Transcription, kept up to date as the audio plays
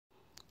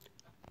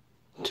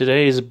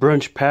Today's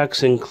brunch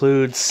packs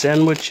include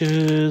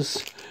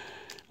sandwiches,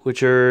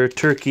 which are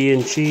turkey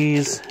and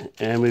cheese,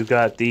 and we've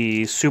got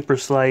the super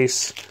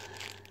slice,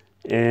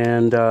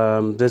 and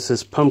this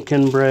is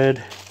pumpkin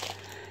bread.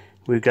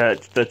 We've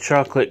got the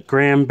chocolate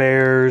graham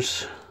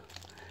bears,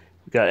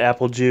 we've got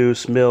apple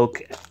juice,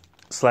 milk,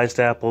 sliced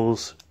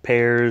apples,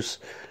 pears,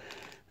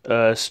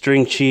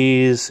 string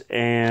cheese,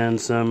 and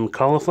some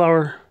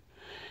cauliflower.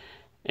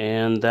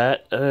 And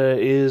that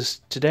is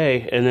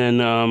today. And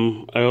then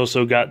I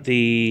also got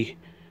the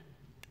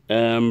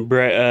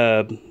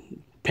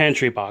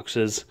pantry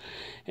boxes,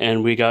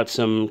 and we got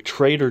some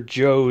Trader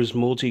Joe's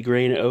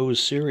multigrain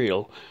O's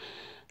cereal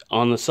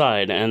on the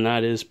side, and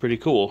that is pretty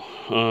cool.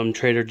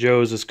 Trader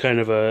Joe's is kind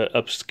of a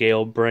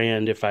upscale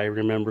brand, if I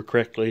remember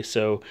correctly,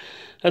 so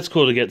that's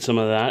cool to get some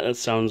of that. That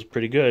sounds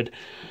pretty good.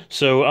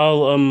 So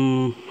I'll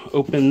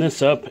open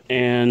this up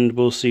and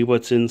we'll see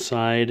what's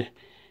inside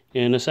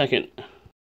in a second.